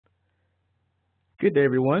Good day,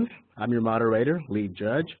 everyone. I'm your moderator, Lead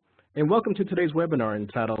Judge, and welcome to today's webinar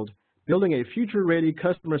entitled Building a Future-Ready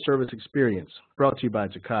Customer Service Experience, brought to you by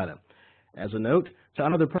Takata. As a note, to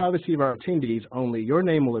honor the privacy of our attendees, only your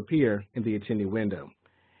name will appear in the attendee window.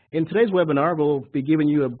 In today's webinar, we'll be giving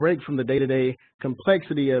you a break from the day-to-day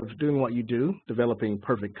complexity of doing what you do, developing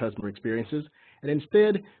perfect customer experiences, and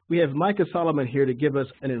instead, we have Micah Solomon here to give us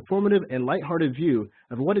an informative and lighthearted view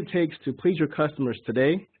of what it takes to please your customers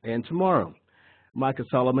today and tomorrow. Micah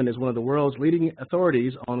Solomon is one of the world's leading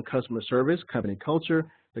authorities on customer service, company culture,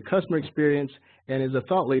 the customer experience, and is a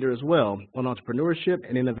thought leader as well on entrepreneurship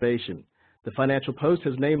and innovation. The Financial Post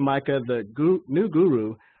has named Micah the new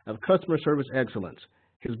guru of customer service excellence.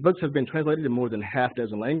 His books have been translated in more than half a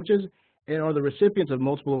dozen languages and are the recipients of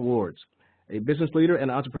multiple awards. A business leader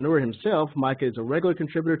and entrepreneur himself, Micah is a regular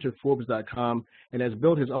contributor to Forbes.com and has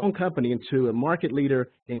built his own company into a market leader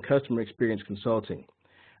in customer experience consulting.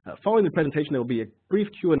 Following the presentation, there will be a brief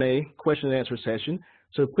Q&A, question and answer session,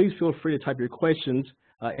 so please feel free to type your questions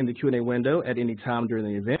in the Q&A window at any time during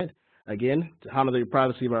the event. Again, to honor the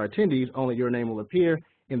privacy of our attendees, only your name will appear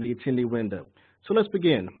in the attendee window. So let's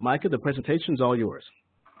begin. Micah, the presentation is all yours.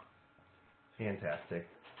 Fantastic.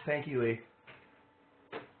 Thank you, Lee.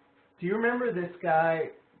 Do you remember this guy?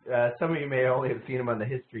 Some of you may only have seen him on the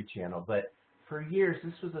History Channel, but for years,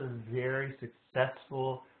 this was a very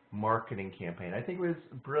successful marketing campaign. I think it was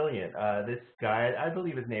brilliant. This guy, I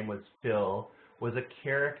believe his name was Phil, was a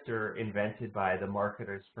character invented by the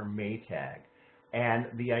marketers for Maytag. And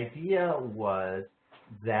the idea was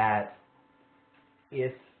that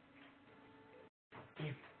if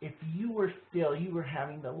you were Phil, you were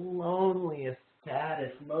having the loneliest,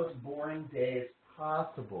 saddest, most boring days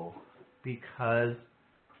possible because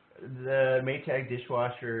the Maytag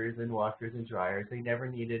dishwashers and washers and dryers, they never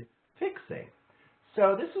needed fixing.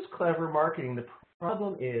 So this is clever marketing. The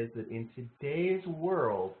problem is that in today's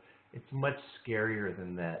world, it's much scarier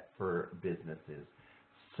than that for businesses.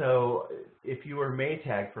 So if you were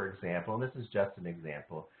Maytag, for example, and this is just an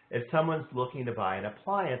example, if someone's looking to buy an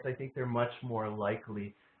appliance, I think they're much more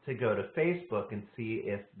likely to go to Facebook and see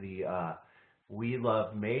if the We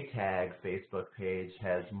Love Maytag Facebook page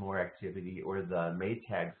has more activity or the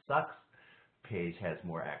Maytag Sucks page has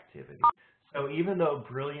more activity. So even though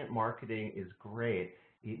brilliant marketing is great,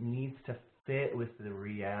 it needs to fit with the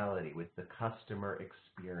reality, with the customer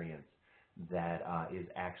experience that is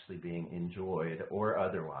actually being enjoyed or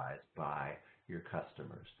otherwise by your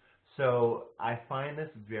customers. So I find this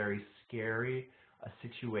very scary a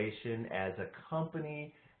situation as a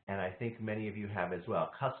company, and I think many of you have as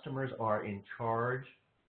well. Customers are in charge.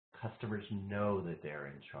 Customers know that they're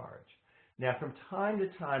in charge. Now, from time to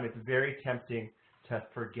time, it's very tempting to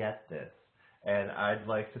forget this. And I'd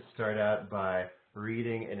like to start out by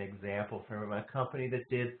reading an example from a company that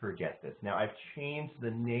did forget this. Now, I've changed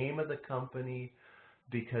the name of the company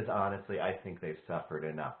because, honestly, I think they've suffered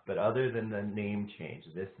enough. But other than the name change,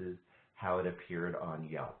 this is how it appeared on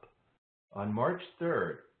Yelp. On March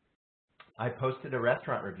 3rd, I posted a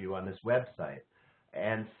restaurant review on this website.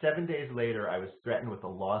 And 7 days later, I was threatened with a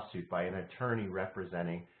lawsuit by an attorney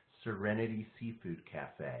representing Serenity Seafood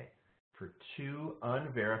Cafe for 2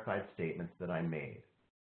 unverified statements that I made.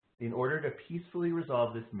 In order to peacefully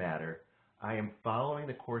resolve this matter, I am following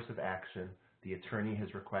the course of action the attorney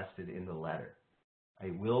has requested in the letter.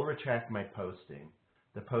 I will retract my posting,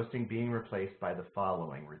 the posting being replaced by the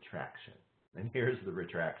following retraction. And here's the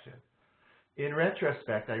retraction. In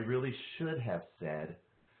retrospect, I really should have said,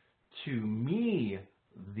 to me,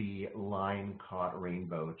 the line-caught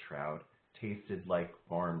rainbow trout tasted like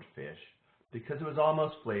farmed fish because it was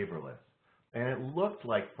almost flavorless. And it looked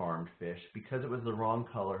like farmed fish because it was the wrong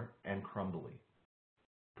color and crumbly.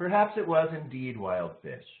 Perhaps it was indeed wild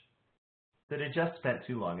fish that had just spent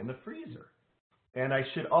too long in the freezer. And I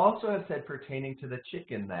should also have said pertaining to the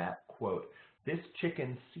chicken that, quote, this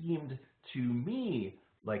chicken seemed to me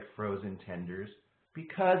like frozen tenders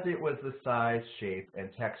because it was the size, shape, and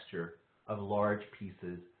texture of large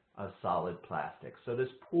pieces of solid plastic. So this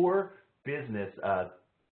poor business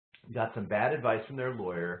got some bad advice from their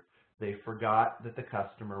lawyer. They forgot that the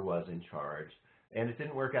customer was in charge, and it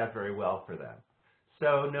didn't work out very well for them.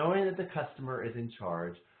 So knowing that the customer is in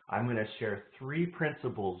charge, I'm going to share 3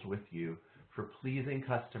 principles with you for pleasing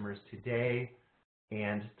customers today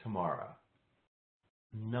and tomorrow.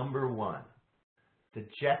 Number 1, the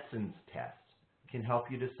Jetsons test can help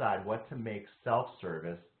you decide what to make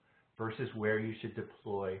self-service versus where you should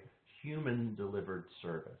deploy human-delivered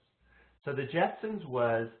service. So the Jetsons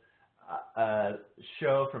was a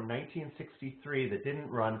show from 1963 that didn't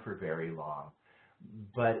run for very long,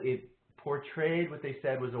 but it portrayed what they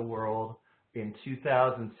said was a world in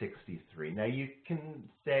 2063. Now, you can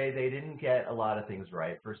say they didn't get a lot of things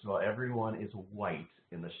right. First of all, everyone is white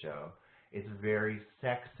in the show. It's very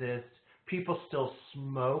sexist. People still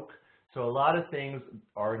smoke, so a lot of things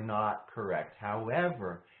are not correct.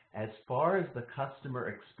 However, as far as the customer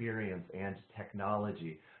experience and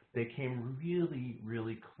technology, they came really,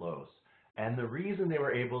 really close. And the reason they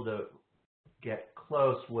were able to get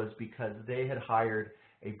close was because they had hired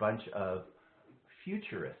a bunch of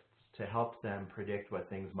futurists to help them predict what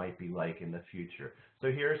things might be like in the future.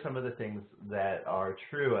 So here are some of the things that are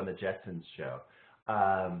true on the Jetsons show.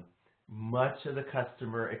 Much of the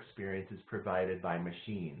customer experience is provided by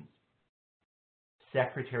machines.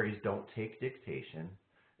 Secretaries don't take dictation.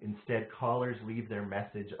 Instead, callers leave their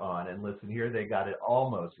message on, and listen, here they got it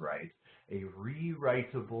almost right, a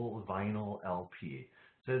rewritable vinyl LP.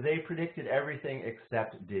 So they predicted everything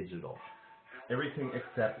except digital. Everything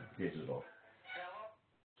except digital.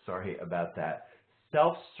 Sorry about that.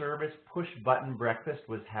 Self-service push-button breakfast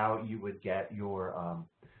was how you would get your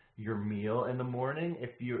meal in the morning,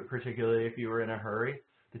 particularly if you were in a hurry.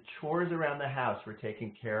 The chores around the house were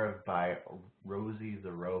taken care of by Rosie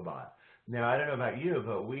the robot. Now, I don't know about you,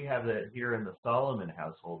 but we have that here in the Solomon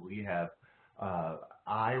household. We have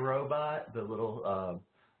iRobot, the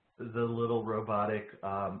little robotic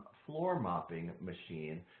floor mopping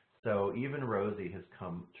machine. So even Rosie has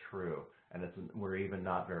come true, and we're even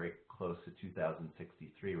not very close to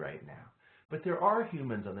 2063 right now. But there are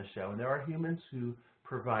humans on the show, and there are humans who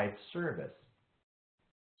provide service.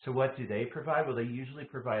 So what do they provide? Well, they usually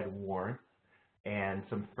provide warmth and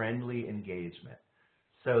some friendly engagement.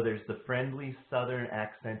 So there's the friendly southern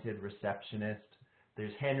accented receptionist.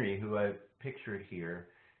 There's Henry, who I've pictured here.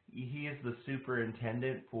 He is the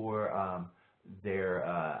superintendent for their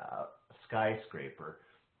skyscraper.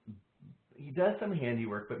 He does some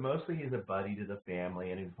handiwork, but mostly he's a buddy to the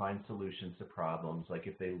family, and he finds solutions to problems, like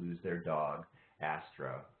if they lose their dog,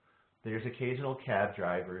 Astro. There's occasional cab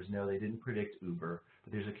drivers. No, they didn't predict Uber,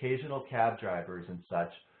 but there's occasional cab drivers and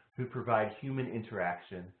such who provide human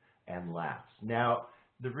interaction and laughs. Now,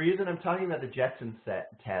 the reason I'm talking about the Jetsons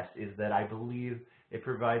test is that I believe it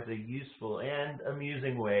provides a useful and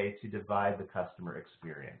amusing way to divide the customer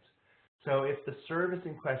experience. So if the service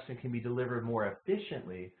in question can be delivered more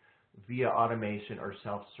efficiently via automation or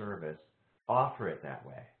self-service, offer it that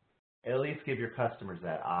way. At least give your customers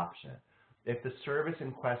that option. If the service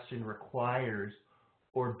in question requires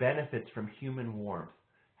or benefits from human warmth,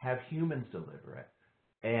 have humans deliver it.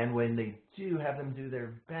 And when they do, have them do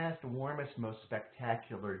their best, warmest, most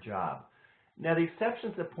spectacular job. Now, the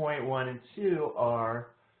exceptions to point 1 and 2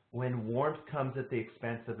 are when warmth comes at the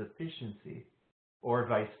expense of efficiency, or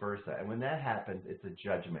vice versa. And when that happens, it's a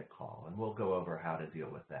judgment call, and we'll go over how to deal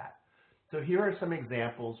with that. So here are some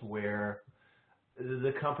examples where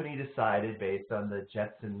the company decided, based on the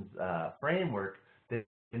Jetsons framework, that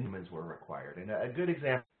humans were required. And a good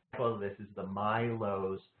example of this is the My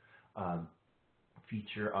Lowe's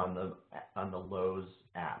feature on the Lowe's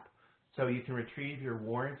app. So you can retrieve your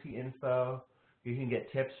warranty info. You can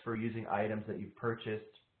get tips for using items that you've purchased.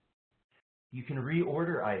 You can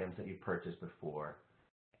reorder items that you've purchased before.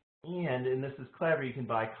 And this is clever, you can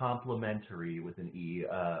buy complimentary with an E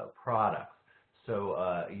products.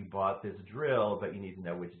 So you bought this drill, but you need to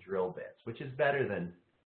know which drill bits, which is better than,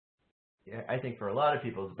 I think for a lot of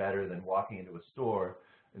people, it's better than walking into a store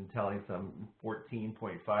and telling some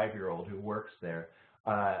 14.5-year-old who works there,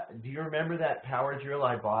 do you remember that power drill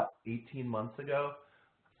I bought 18 months ago?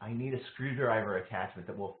 I need a screwdriver attachment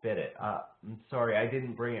that will fit it. I'm sorry, I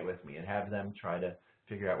didn't bring it with me, and have them try to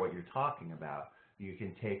figure out what you're talking about. You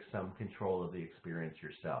can take some control of the experience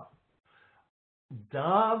yourself.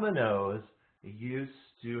 Domino's used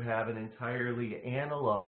to have an entirely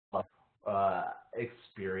analog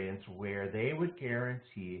experience where they would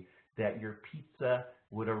guarantee that your pizza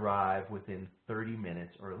would arrive within 30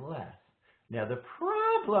 minutes or less. Now, the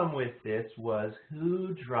problem with this was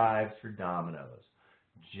who drives for Domino's?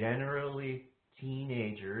 Generally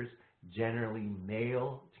teenagers, generally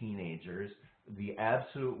male teenagers, the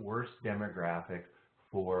absolute worst demographic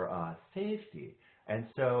for safety. And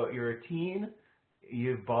so you're a teen,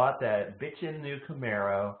 you've bought that bitchin' new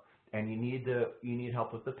Camaro, and you need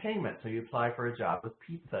help with the payment. So you apply for a job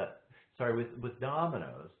with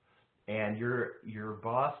Domino's. And your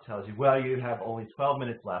boss tells you, well, you have only 12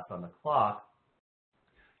 minutes left on the clock.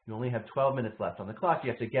 You only have 12 minutes left on the clock. You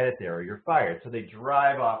have to get it there or you're fired. So they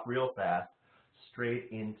drive off real fast straight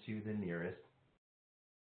into the nearest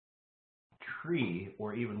tree,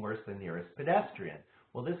 or even worse, the nearest pedestrian.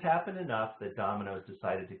 Well, this happened enough that Domino's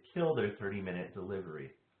decided to kill their 30-minute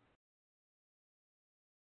delivery.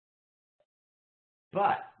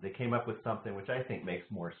 But they came up with something which I think makes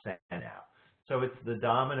more sense now. So it's the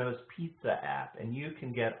Domino's Pizza app, and you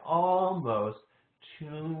can get almost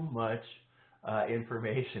too much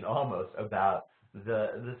information, almost, about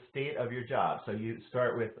the state of your job. So you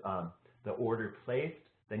start with the order placed,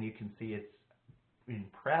 then you can see it's in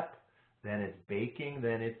prep, then it's baking,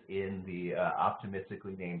 then it's in the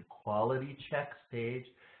optimistically named quality check stage,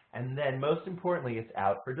 and then most importantly, it's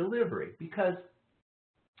out for delivery. Because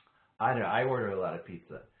I don't know, I order a lot of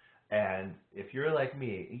pizza, and if you're like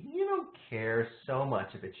me, you don't care so much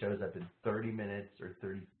if it shows up in 30 minutes or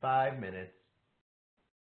 35 minutes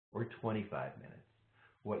or 25 minutes.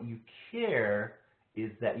 What you care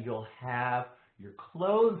is that you'll have your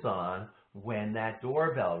clothes on when that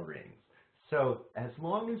doorbell rings. So as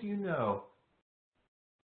long as you know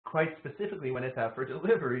quite specifically when it's out for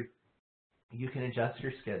delivery, you can adjust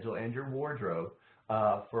your schedule and your wardrobe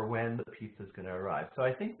for when the pizza is going to arrive. So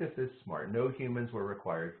I think this is smart. No humans were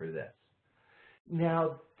required for this.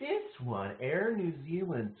 Now this one, Air New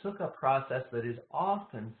Zealand took a process that is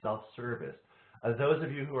often self-service. Those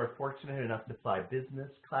of you who are fortunate enough to fly business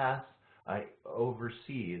class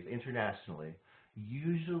overseas, internationally,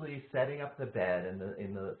 usually setting up the bed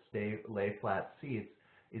in the lay flat seats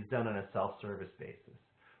is done on a self-service basis.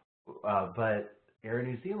 But Air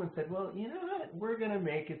New Zealand said, well, you know what, we're going to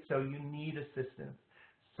make it so you need assistance.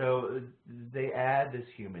 So they add this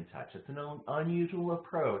human touch. It's an unusual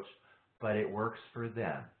approach, but it works for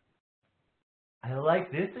them. I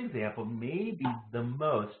like this example maybe the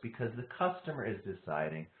most because the customer is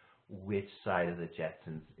deciding which side of the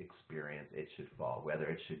Jetsons experience it should fall, whether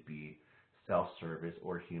it should be self-service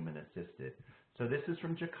or human-assisted. So this is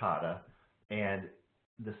from Jakarta, and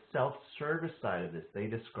the self-service side of this they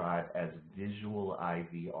describe as visual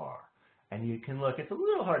IVR. And you can look, it's a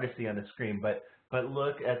little hard to see on the screen, but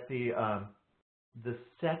look at the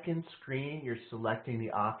second screen, you're selecting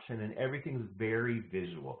the option, and everything's very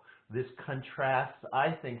visual. This contrasts,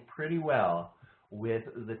 I think, pretty well with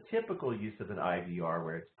the typical use of an IVR,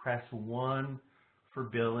 where it's press 1 for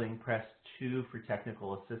billing, press 2 for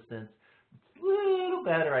technical assistance. It's a little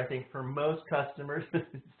better, I think, for most customers,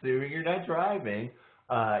 assuming you're not driving,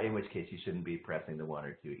 in which case you shouldn't be pressing the 1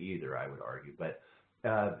 or 2 either, I would argue. But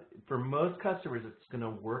for most customers, it's going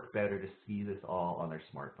to work better to see this all on their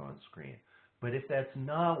smartphone screen. But if that's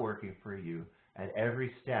not working for you, at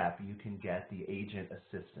every step you can get the agent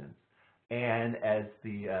assistance. And as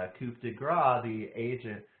the coup de grace, the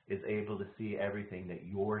agent is able to see everything that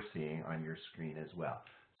you're seeing on your screen as well.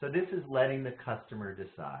 So this is letting the customer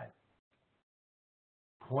decide.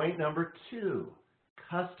 Point number 2,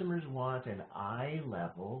 customers want an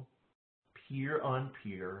eye-level,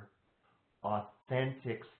 peer-on-peer,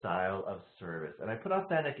 authentic style of service. And I put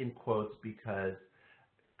authentic in quotes because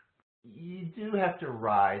you do have to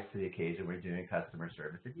rise to the occasion when you're doing customer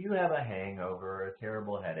service. If you have a hangover or a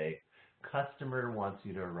terrible headache, customer wants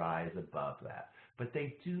you to rise above that. But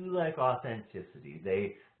they do like authenticity.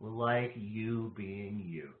 They like you being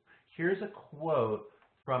you. Here's a quote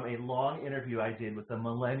from a long interview I did with a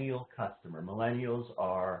millennial customer. Millennials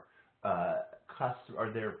are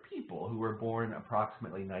they're people who were born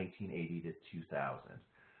approximately 1980 to 2000.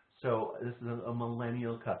 So this is a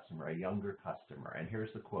millennial customer, a younger customer, and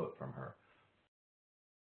here's the quote from her.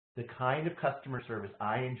 The kind of customer service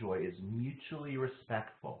I enjoy is mutually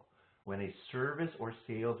respectful when a service or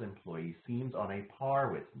sales employee seems on a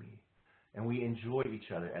par with me, and we enjoy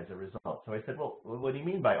each other as a result. So I said, well, what do you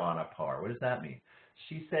mean by on a par? What does that mean?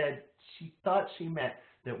 She said she thought she meant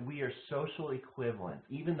that we are social equivalents,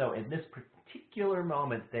 even though in this particular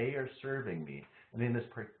moment they are serving me, and in this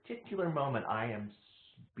particular moment I am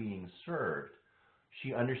being served.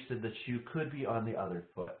 She understood that she could be on the other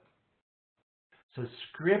foot. So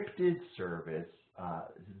scripted service,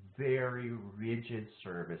 very rigid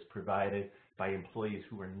service provided by employees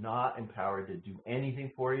who are not empowered to do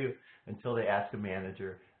anything for you until they ask a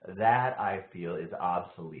manager, that I feel is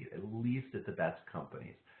obsolete, at least at the best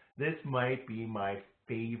companies. This might be my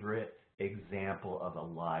favorite example of a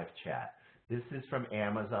live chat. This is from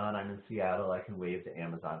Amazon. I'm in Seattle. I can wave to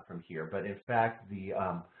Amazon from here. But in fact,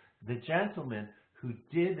 the gentleman who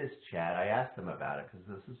did this chat, I asked him about it because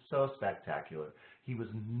this is so spectacular. He was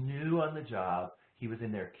new on the job. He was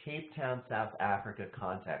in their Cape Town, South Africa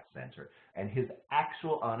contact center. And his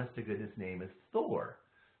actual honest-to-goodness name is Thor.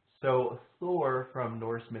 So Thor from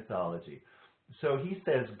Norse mythology. So he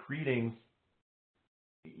says,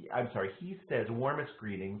 he says, warmest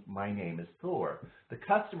greetings, my name is Thor. The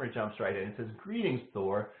customer jumps right in and says, greetings,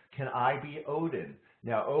 Thor, can I be Odin?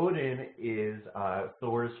 Now, Odin is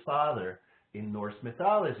Thor's father in Norse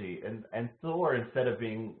mythology, and Thor, instead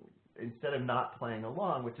of not playing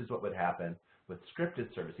along, which is what would happen With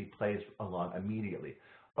scripted service, he plays along immediately.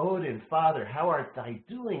 Odin, Father, how art thou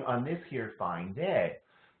doing on this here fine day?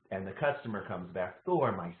 And the customer comes back,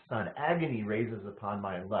 Thor, my son, agony raises upon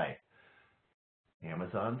my life.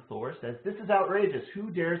 Amazon, Thor says, this is outrageous. Who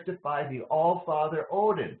dares defy the All-Father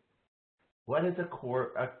Odin? What has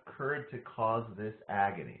occurred to cause this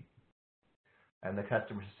agony? And the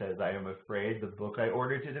customer says, I am afraid the book I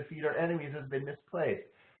ordered to defeat our enemies has been misplaced.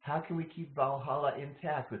 How can we keep Valhalla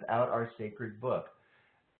intact without our sacred book?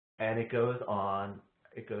 And it goes on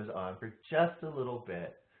for just a little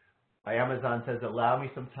bit. Amazon says, allow me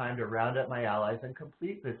some time to round up my allies and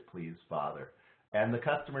complete this, please, Father. And the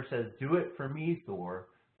customer says, do it for me, Thor,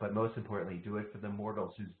 but most importantly, do it for the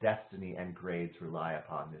mortals whose destiny and grades rely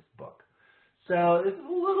upon this book. So this is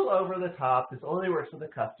a little over the top. This only works for the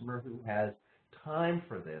customer who has time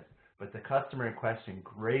for this, but the customer in question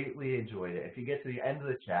greatly enjoyed it. If you get to the end of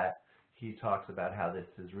the chat, he talks about how this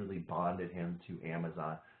has really bonded him to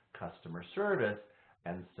Amazon customer service,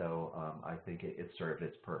 and so I think it served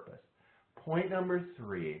its purpose. Point number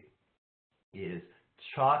 3 is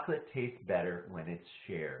chocolate tastes better when it's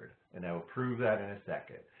shared, and I will prove that in a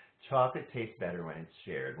second. Chocolate tastes better when it's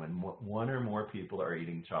shared, when one or more people are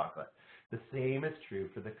eating chocolate. The same is true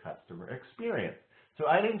for the customer experience. So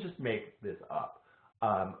I didn't just make this up.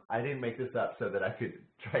 I didn't make this up so that I could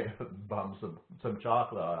try to bum some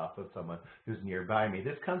chocolate off of someone who's nearby me.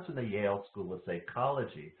 This comes from the Yale School of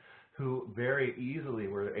Psychology, who very easily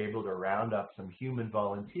were able to round up some human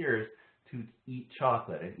volunteers to eat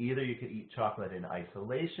chocolate. And either you could eat chocolate in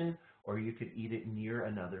isolation or you could eat it near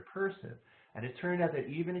another person. And it turned out that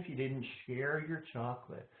even if you didn't share your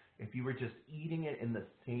chocolate, if you were just eating it in the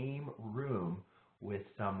same room with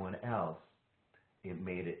someone else, it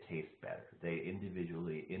made it taste better. They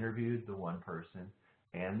individually interviewed the one person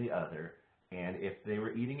and the other, and if they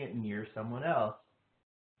were eating it near someone else,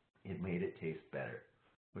 it made it taste better,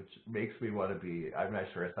 which makes me want to be, I'm not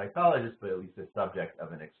sure a psychologist, but at least a subject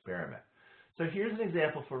of an experiment. So here's an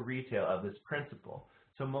example for retail of this principle.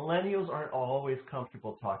 So millennials aren't always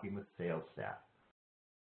comfortable talking with sales staff,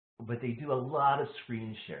 but they do a lot of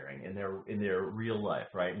screen sharing in their real life,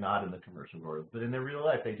 right? Not in the commercial world, but in their real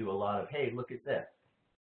life, they do a lot of, hey, look at this.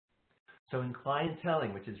 So in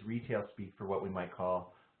clienteling, which is retail speak for what we might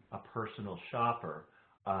call a personal shopper,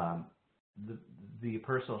 the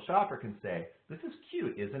personal shopper can say, this is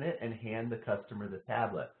cute, isn't it? And hand the customer the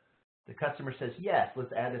tablet. The customer says, yes,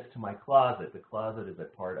 let's add this to my closet. The closet is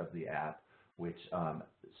a part of the app which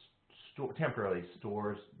temporarily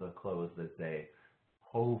stores the clothes that they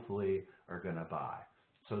hopefully are going to buy.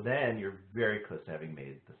 So then you're very close to having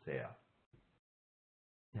made the sale.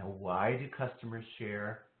 Now, why do customers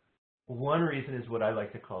share? One reason is what I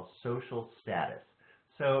like to call social status.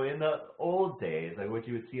 So in the old days, like what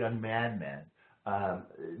you would see on Mad Men,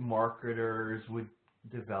 marketers would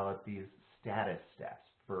develop these status steps.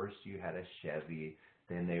 First, you had a Chevy,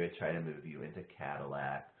 then they would try to move you into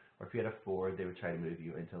Cadillac, or if you had a Ford, they would try to move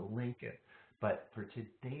you into Lincoln. But for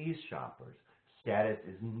today's shoppers, status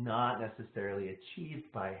is not necessarily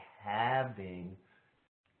achieved by having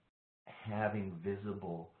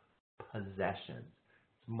visible possessions.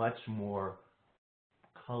 It's much more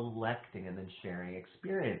collecting and then sharing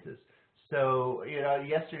experiences. So,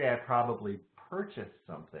 yesterday I probably purchased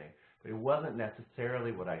something, but it wasn't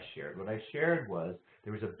necessarily what I shared. What I shared was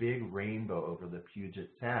there was a big rainbow over the Puget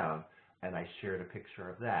Sound, and I shared a picture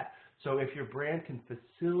of that. So if your brand can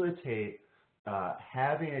facilitate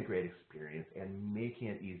having a great experience and making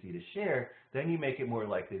it easy to share, then you make it more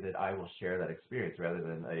likely that I will share that experience rather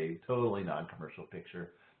than a totally non-commercial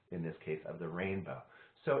picture, in this case, of the rainbow.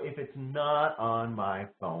 So if it's not on my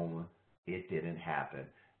phone, it didn't happen.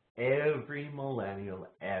 Every millennial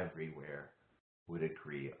everywhere would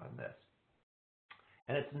agree on this.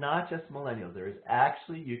 And it's not just millennials. There is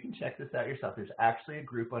actually, you can check this out yourself, there's actually a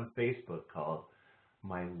group on Facebook called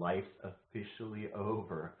My Life's Officially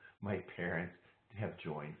Over. My parents have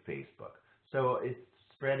joined Facebook. So it's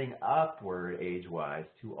spreading upward age-wise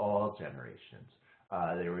to all generations.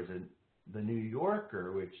 There was the New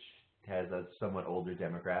Yorker, which has a somewhat older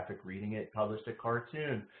demographic reading it, published a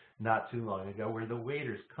cartoon not too long ago where the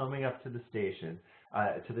waiter's coming up to the station,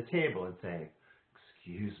 to the table and saying,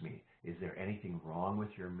 excuse me, is there anything wrong with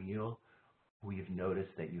your meal? We've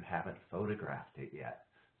noticed that you haven't photographed it yet.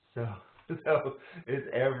 So it's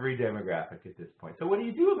every demographic at this point. So what do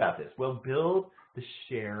you do about this? Well, build the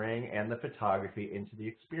sharing and the photography into the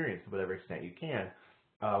experience to whatever extent you can.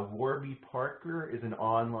 Warby Parker is an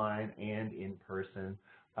online and in-person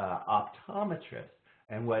optometrist.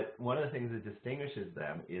 And one of the things that distinguishes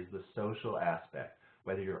them is the social aspect.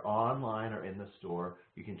 whether you're online or in the store.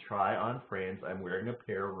 You can try on frames. I'm wearing a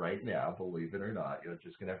pair right now, believe it or not. You're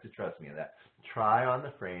just going to have to trust me on that. Try on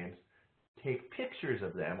the frames. Take pictures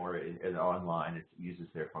of them, or online it uses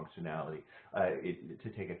their functionality to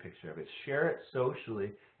take a picture of it. Share it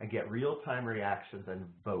socially and get real-time reactions and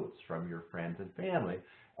votes from your friends and family,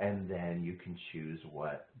 and then you can choose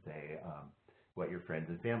what your friends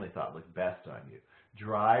and family thought looked best on you.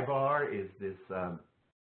 Drybar is this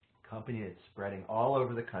company that's spreading all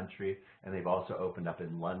over the country, and they've also opened up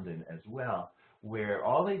in London as well, where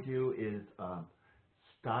all they do is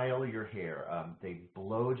style your hair. They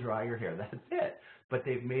blow dry your hair. That's it. But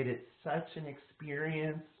they've made it such an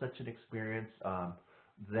experience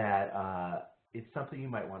that it's something you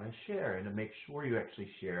might want to share. And to make sure you actually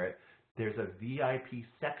share it, there's a VIP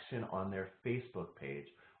section on their Facebook page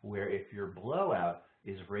where if your blowout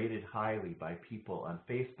is rated highly by people on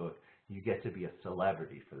Facebook, you get to be a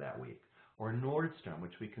celebrity for that week. Or Nordstrom,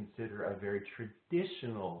 which we consider a very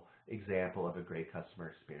traditional example of a great customer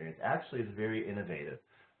experience, actually is very innovative.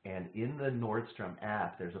 And in the Nordstrom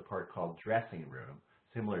app, there's a part called dressing room,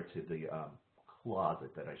 similar to the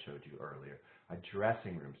closet that I showed you earlier, a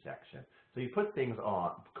dressing room section. So you put things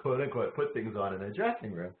on, quote unquote, put things on in a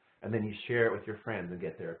dressing room, and then you share it with your friends and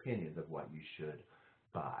get their opinions of what you should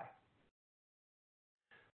buy.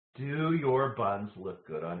 Do your buns look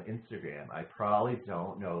good on Instagram? I probably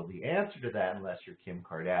don't know the answer to that unless you're Kim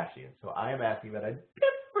Kardashian. So I am asking about a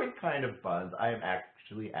different kind of buns. I am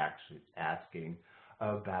actually asking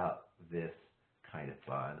about this kind of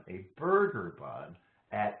bun, a burger bun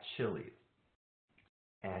at Chili's.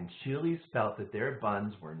 And Chili's felt that their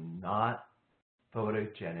buns were not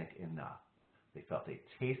photogenic enough. They felt they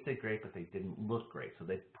tasted great, but they didn't look great. So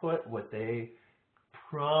they put what they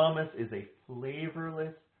promise is a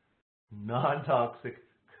flavorless, non-toxic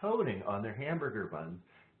coating on their hamburger buns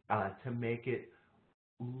to make it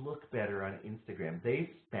look better on Instagram.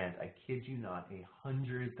 They spent, I kid you not,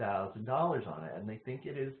 $100,000 on it, and they think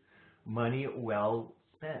it is money well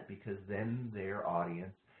spent because then their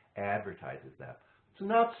audience advertises them. It's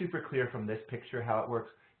not super clear from this picture how it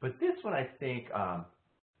works, but this one I think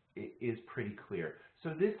is pretty clear. So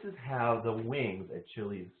this is how the wings at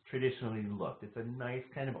Chili's traditionally looked. It's a nice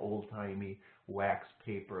kind of old-timey wax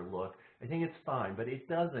paper look. I think it's fine, but it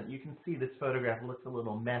doesn't. You can see this photograph looks a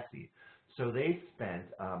little messy. So they spent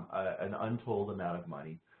an untold amount of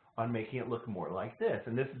money on making it look more like this.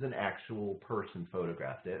 And this is an actual person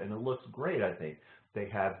photographed it, and it looks great, I think. They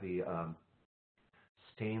have the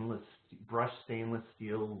brushed stainless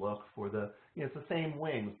steel look for the, it's the same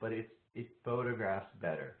wings, but it photographs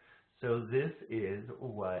better. So this is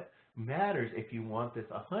what matters if you want this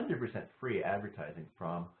 100% free advertising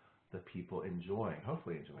from the people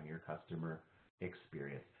hopefully enjoying your customer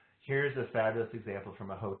experience. Here's a fabulous example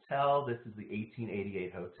from a hotel. This is the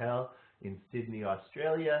 1888 Hotel in Sydney,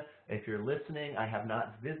 Australia. If you're listening, I have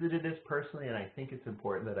not visited this personally, and I think it's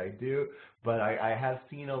important that I do, but I have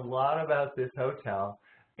seen a lot about this hotel,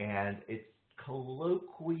 and it's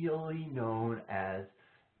colloquially known as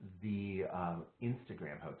the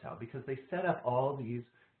Instagram Hotel because they set up all these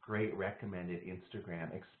great recommended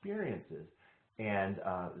Instagram experiences, and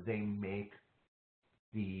they make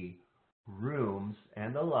the rooms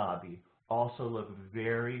and the lobby also look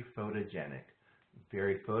very photogenic,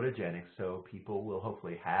 so people will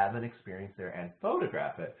hopefully have an experience there and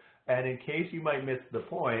photograph it. And in case you might miss the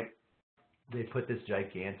point, they put this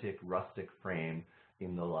gigantic rustic frame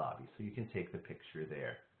in the lobby, so you can take the picture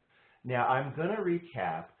there. Now I'm going to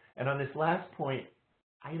recap, and on this last point,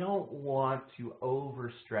 I don't want to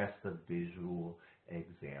overstress the visual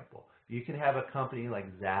example. You can have a company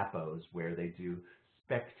like Zappos where they do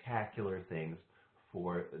spectacular things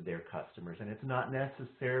for their customers, and it's not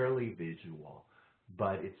necessarily visual,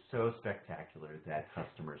 but it's so spectacular that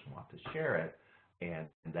customers want to share it, and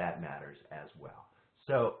that matters as well.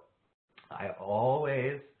 So I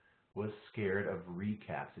always was scared of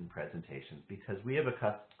recaps in presentations because we have a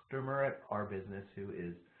customer at our business who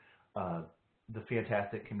is the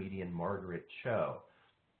fantastic comedian Margaret Cho.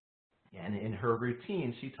 And in her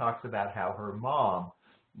routine, she talks about how her mom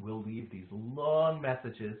will leave these long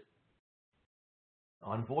messages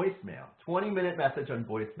on voicemail, 20-minute message on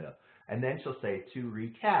voicemail. And then she'll say, to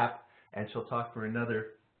recap, and she'll talk for another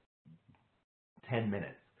 10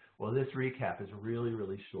 minutes. Well, this recap is really,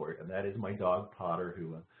 really short, and that is my dog Potter,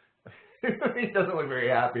 who he doesn't look very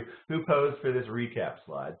happy, who posed for this recap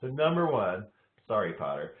slide. So number one, sorry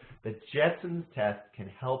Potter, the Jetsons test can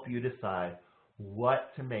help you decide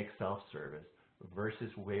what to make self-service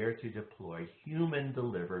versus where to deploy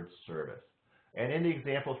human-delivered service. And in the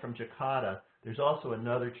example from Jakarta, there's also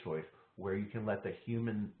another choice. where you can let the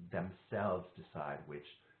human themselves decide which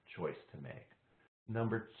choice to make.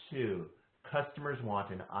 Number two, customers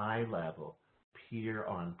want an eye-level,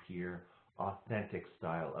 peer-on-peer, authentic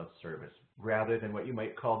style of service, rather than what you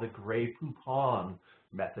might call the gray poupon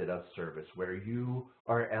method of service, where you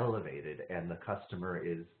are elevated and the customer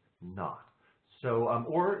is not. So,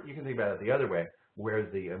 or you can think about it the other way, where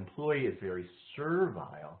the employee is very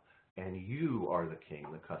servile and you are the king,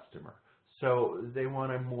 the customer. So they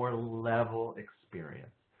want a more level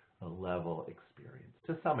experience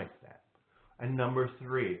to some extent. And number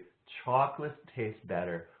three, chocolate tastes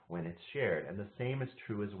better when it's shared. And the same is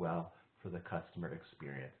true as well for the customer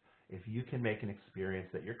experience. If you can make an experience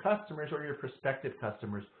that your customers or your prospective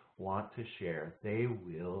customers want to share, they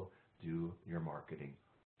will do your marketing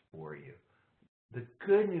for you. The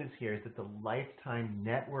good news here is that the lifetime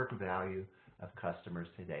network value of customers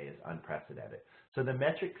today is unprecedented. So the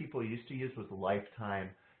metric people used to use was lifetime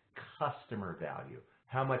customer value,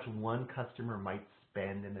 how much one customer might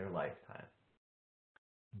spend in their lifetime.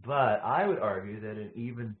 But I would argue that an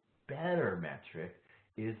even better metric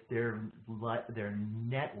is their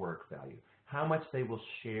network value, how much they will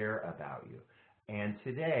share about you. And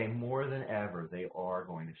today, more than ever, they are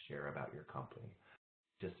going to share about your company.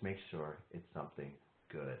 Just make sure it's something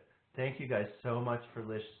good. Thank you guys so much for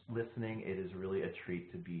listening. It is really a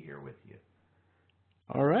treat to be here with you.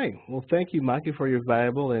 All right. Well, thank you, Micah, for your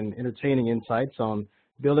valuable and entertaining insights on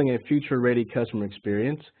building a future-ready customer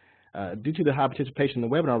experience. Due to the high participation in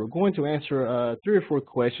the webinar, we're going to answer 3 or 4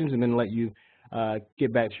 questions and then let you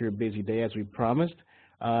get back to your busy day as we promised.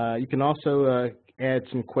 You can also add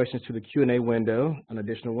some questions to the Q&A window on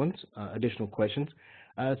additional questions.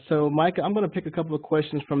 So, Micah, I'm going to pick a couple of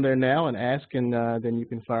questions from there now and ask, and then you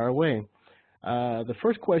can fire away. The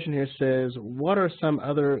first question here says, what are some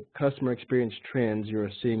other customer experience trends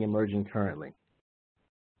you're seeing emerging currently?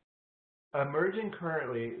 Emerging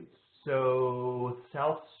currently, so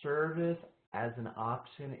self-service as an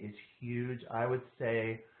option is huge. I would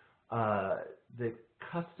say that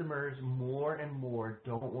customers more and more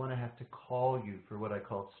don't want to have to call you for what I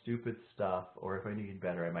call stupid stuff, or if I need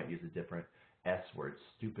better, I might use a different S word,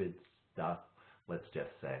 stupid stuff, let's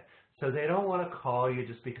just say. So they don't want to call you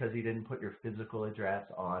just because you didn't put your physical address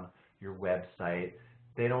on your website.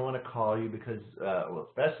 They don't want to call you because, well,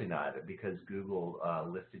 especially not because Google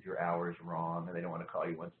listed your hours wrong, and they don't want to call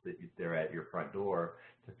you once they're at your front door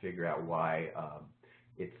to figure out why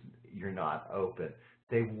you're not open.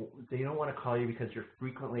 They don't want to call you because your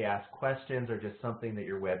frequently asked questions are just something that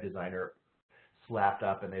your web designer slapped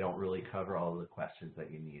up, and they don't really cover all of the questions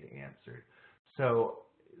that you need answered. So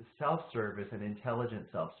self-service and intelligent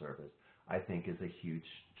self-service, I think, is a huge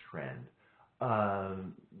trend.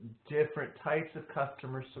 Different types of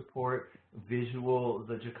customer support, visual,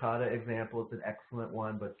 the Jakarta example is an excellent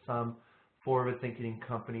one, but some forward-thinking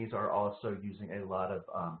companies are also using a lot of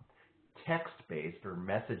text-based or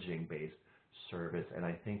messaging-based service, and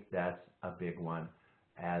I think that's a big one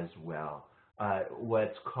as well.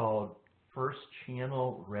 What's called first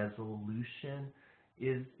channel resolution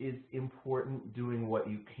is important, doing what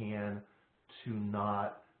you can to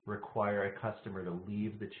not require a customer to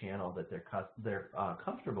leave the channel that they're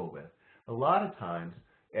comfortable with. A lot of times,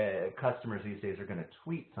 customers these days are going to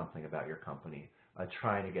tweet something about your company,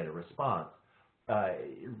 trying to get a response.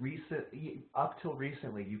 Up till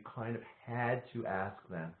recently, you kind of had to ask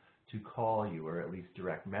them to call you or at least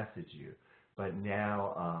direct message you. But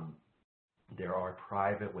now there are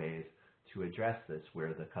private ways to address this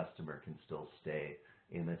where the customer can still stay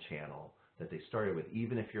in the channel that they started with,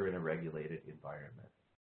 even if you're in a regulated environment.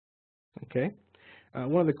 Okay.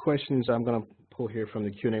 One of the questions I'm going to pull here from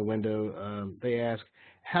the Q&A window, they ask,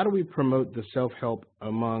 how do we promote the self-help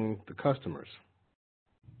among the customers?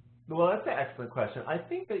 Well, that's an excellent question. I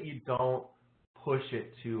think that you don't push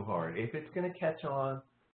it too hard. If it's going to catch on,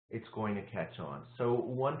 it's going to catch on. So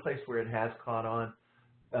one place where it has caught on,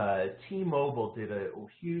 T-Mobile did a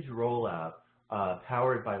huge rollout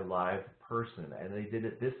powered by Live Person, and they did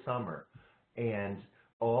it this summer. And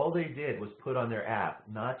all they did was put on their app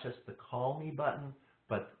not just the call me button,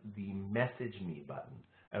 but the message me button.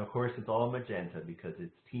 And of course, it's all magenta because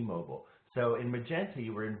it's T-Mobile. So in magenta,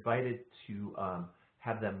 you were invited to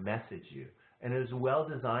have them message you. And it was well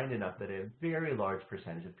designed enough that a very large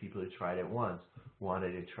percentage of people who tried it once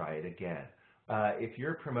wanted to try it again. If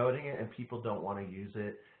you're promoting it and people don't want to use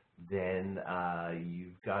it, then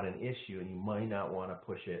you've got an issue and you might not want to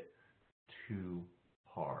push it too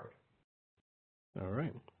hard. All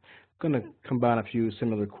right. I'm going to combine a few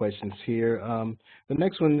similar questions here. The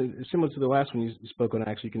next one is similar to the last one you spoke on.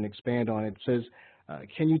 Actually, you can expand on it. It says,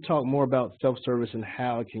 can you talk more about self-service and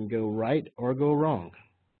how it can go right or go wrong?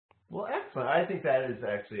 Well, excellent. I think that is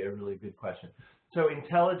actually a really good question. So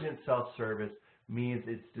intelligent self-service means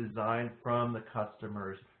it's designed from the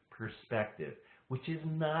customer's perspective, which is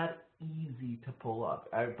not easy to pull up,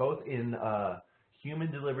 both in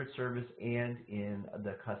human-delivered service and in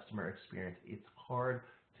the customer experience. It's hard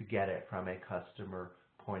to get it from a customer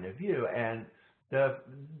point of view. And the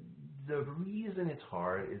the reason it's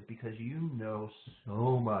hard is because you know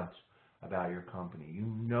so much about your company. You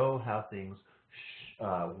know how things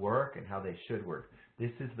work and how they should work.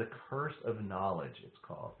 This is the curse of knowledge, it's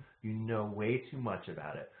called. You know way too much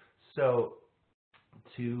about it. So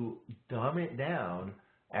to dumb it down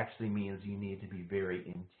actually means you need to be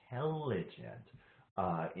very intelligent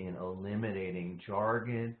in eliminating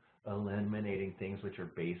jargon, eliminating things which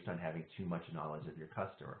are based on having too much knowledge of your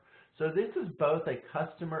customer. So this is both a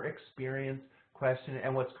customer experience question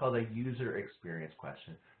and what's called a user experience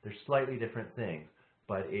question. They're slightly different things,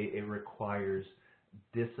 but it requires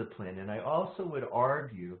discipline. And I also would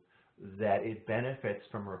argue that it benefits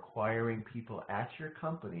from requiring people at your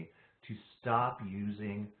company to stop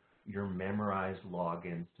using your memorized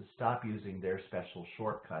logins, to stop using their special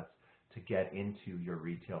shortcuts to get into your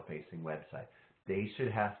retail-facing website. They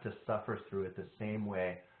should have to suffer through it the same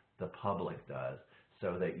way the public does,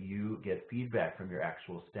 so that you get feedback from your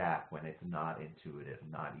actual staff when it's not intuitive,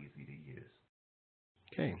 not easy to use.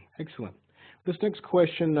 Okay, excellent. This next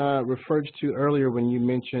question referred to earlier when you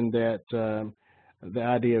mentioned that the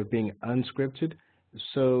idea of being unscripted.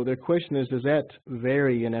 So the question is, does that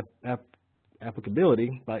vary in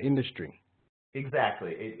applicability by industry?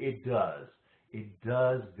 Exactly, it does. It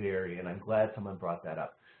does vary, and I'm glad someone brought that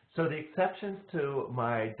up. So the exceptions to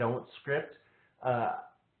my don't script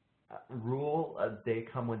rule, they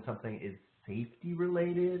come when something is safety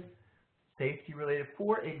related.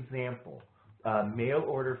 For example, mail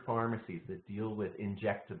order pharmacies that deal with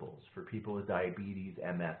injectables for people with diabetes,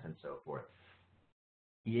 MS, and so forth.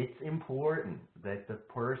 It's important that the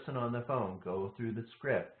person on the phone go through the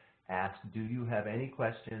script, ask, do you have any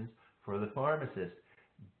questions for the pharmacist?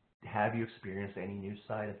 Have you experienced any new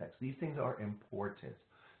side effects? These things are important.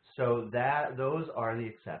 So those are the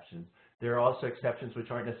exceptions. There are also exceptions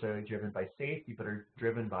which aren't necessarily driven by safety, but are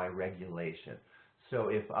driven by regulation. So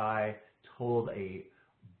if I told a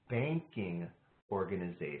banking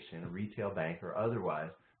organization, a retail bank or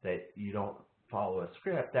otherwise, that you don't follow a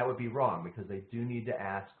script, that would be wrong, because they do need to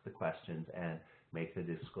ask the questions and make the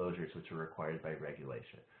disclosures which are required by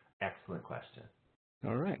regulation. Excellent question.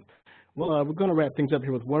 All right. Well, we're going to wrap things up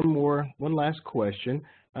here with one last question.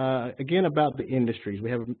 Again, about the industries. We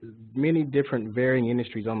have many different varying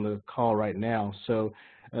industries on the call right now. So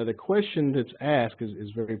the question that's asked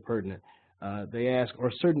is very pertinent. They ask,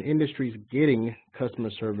 are certain industries getting customer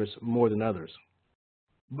service more than others?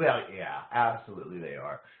 Well, yeah, absolutely they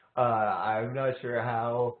are. I'm not sure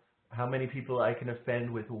how many people I can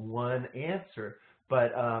offend with one answer,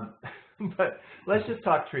 but but let's just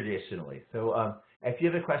talk traditionally. So if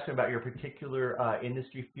you have a question about your particular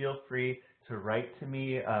industry, feel free to write to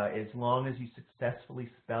me. As long as you successfully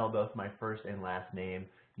spell both my first and last name,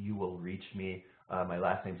 you will reach me. My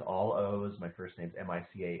last name's all O's. My first name's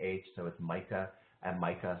M-I-C-A-H, so it's Micah at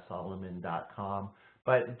micahsolomon.com.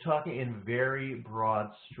 But talking in very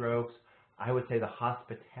broad strokes, I would say the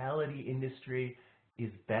hospitality industry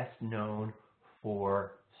is best known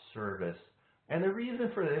for service. And the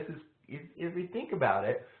reason for this is, if we think about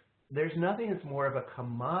it, there's nothing that's more of a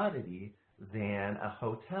commodity than a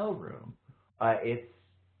hotel room. It's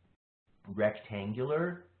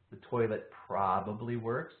rectangular. The toilet probably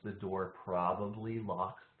works. The door probably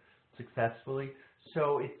locks successfully.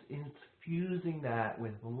 So it's infusing that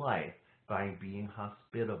with life by being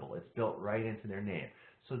hospitable. It's built right into their name.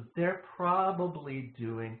 So they're probably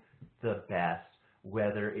doing the best,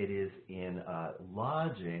 whether it is in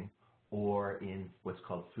lodging or in what's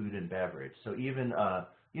called food and beverage. So even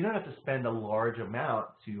you don't have to spend a large amount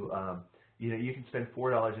to, you can spend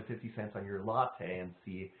 $4.50 on your latte and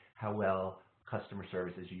see how well customer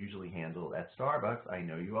service is usually handled at Starbucks. I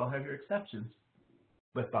know you all have your exceptions,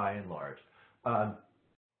 but by and large,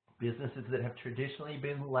 businesses that have traditionally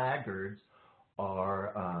been laggards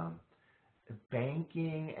are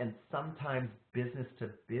banking and sometimes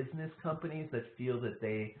business-to-business companies that feel that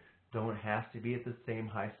they don't have to be at the same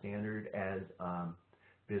high standard as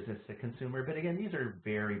business to consumer. But again, these are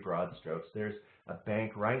very broad strokes. There's a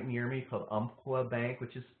bank right near me called Umpqua Bank,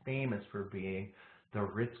 which is famous for being the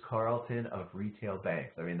Ritz-Carlton of retail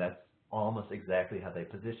banks. I mean, that's almost exactly how they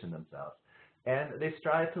position themselves. And they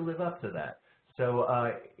strive to live up to that.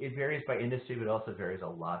 So it varies by industry, but also varies a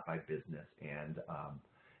lot by business. And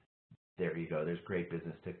there you go. There's great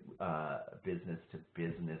business to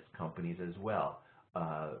business companies as well.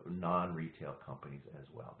 non-retail companies as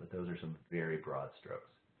well. But those are some very broad strokes.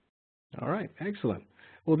 All right, excellent.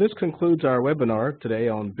 Well, this concludes our webinar today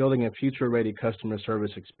on building a future-ready customer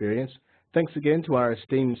service experience. Thanks again to our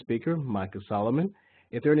esteemed speaker, Micah Solomon.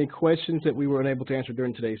 If there are any questions that we were unable to answer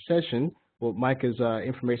during today's session, well, Micah's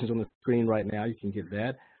information is on the screen right now. You can get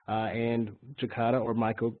that. And Jakata or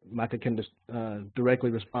Micah can just,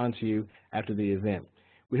 directly respond to you after the event.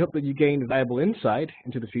 We hope that you gained valuable insight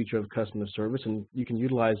into the future of customer service, and you can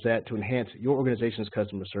utilize that to enhance your organization's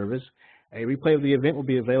customer service. A replay of the event will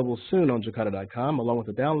be available soon on Jakata.com, along with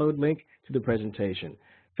a download link to the presentation.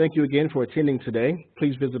 Thank you again for attending today.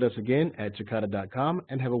 Please visit us again at Jakata.com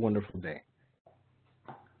and have a wonderful day.